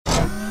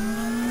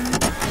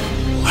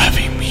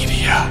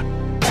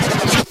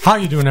How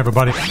you doing,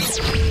 everybody?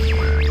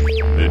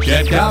 The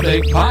Chet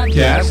Coppock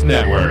Podcast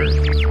Network.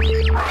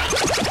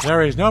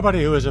 There is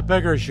nobody who is a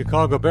bigger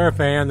Chicago Bear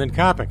fan than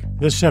Coppock.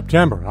 This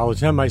September, I'll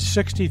attend my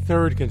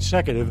 63rd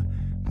consecutive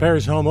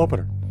Bears home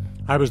opener.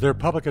 I was their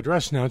public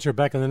address announcer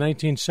back in the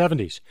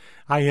 1970s.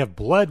 I have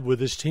bled with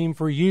this team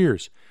for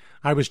years.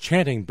 I was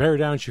chanting "Bear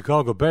down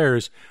Chicago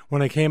Bears"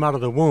 when I came out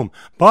of the womb.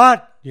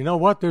 But, you know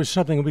what? There's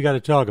something we got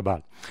to talk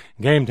about.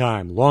 Game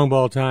time, long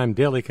ball time,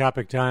 daily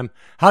Coppock time.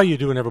 How you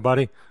doing,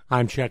 everybody?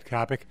 I'm Chet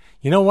Coppock.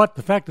 You know what?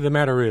 The fact of the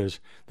matter is,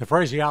 the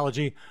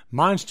phraseology,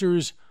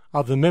 Monsters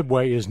of the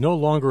Midway, is no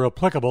longer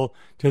applicable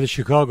to the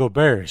Chicago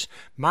Bears.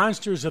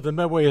 Monsters of the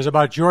Midway is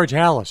about George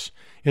Halas,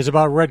 is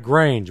about Red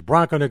Grange,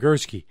 Bronco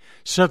Nagurski,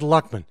 Sid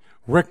Luckman,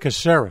 Rick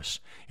Caceres.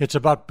 It's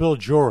about Bill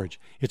George.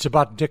 It's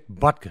about Dick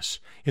Butkus.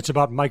 It's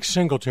about Mike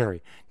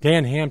Singletary,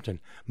 Dan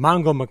Hampton,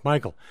 Mongo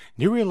McMichael.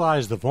 Do you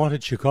realize the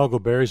vaunted Chicago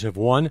Bears have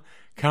won,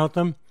 count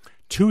them,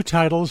 2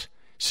 titles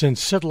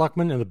since Sid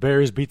Luckman and the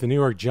Bears beat the New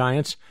York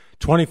Giants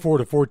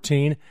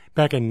 24-14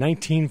 back in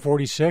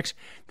 1946?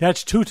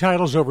 That's 2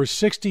 titles over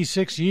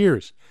 66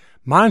 years.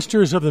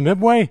 Monsters of the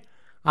Midway?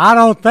 I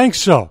don't think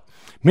so.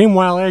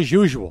 Meanwhile, as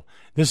usual,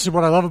 this is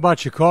what I love about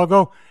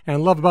Chicago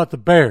and love about the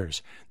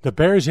Bears. The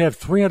Bears have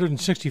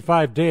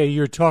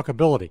 365-day-a-year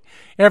talkability.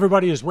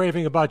 Everybody is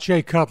raving about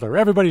Jay Cutler.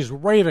 Everybody's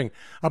raving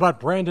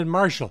about Brandon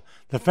Marshall.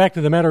 The fact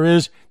of the matter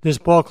is, this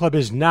ball club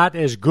is not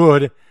as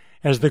good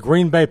as the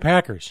Green Bay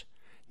Packers.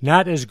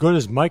 Not as good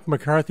as Mike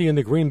McCarthy and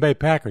the Green Bay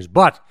Packers.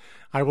 But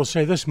I will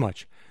say this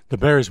much. The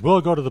Bears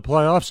will go to the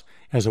playoffs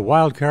as a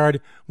wild card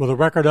with a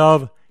record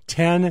of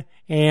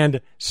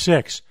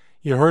 10-6.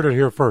 You heard it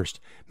here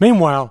first.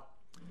 Meanwhile,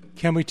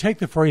 can we take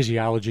the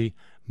phraseology,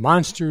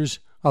 Monsters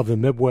of the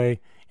Midway,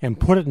 and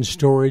put it in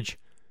storage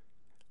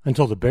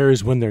until the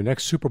Bears win their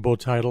next Super Bowl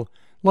title?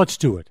 Let's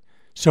do it.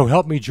 So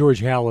help me,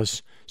 George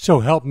Halas.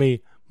 So help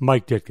me,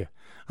 Mike Ditka.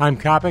 I'm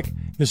Coppock.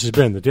 This has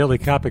been the Daily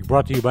Coppock,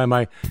 brought to you by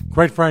my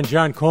great friend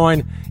John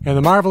Coyne and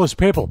the marvelous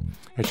people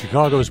at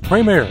Chicago's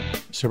premier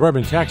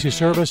suburban taxi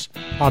service,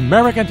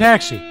 American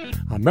Taxi.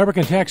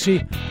 American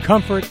Taxi,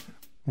 comfort,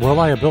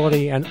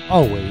 reliability, and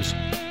always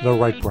the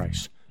right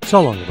price.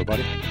 So long,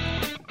 everybody.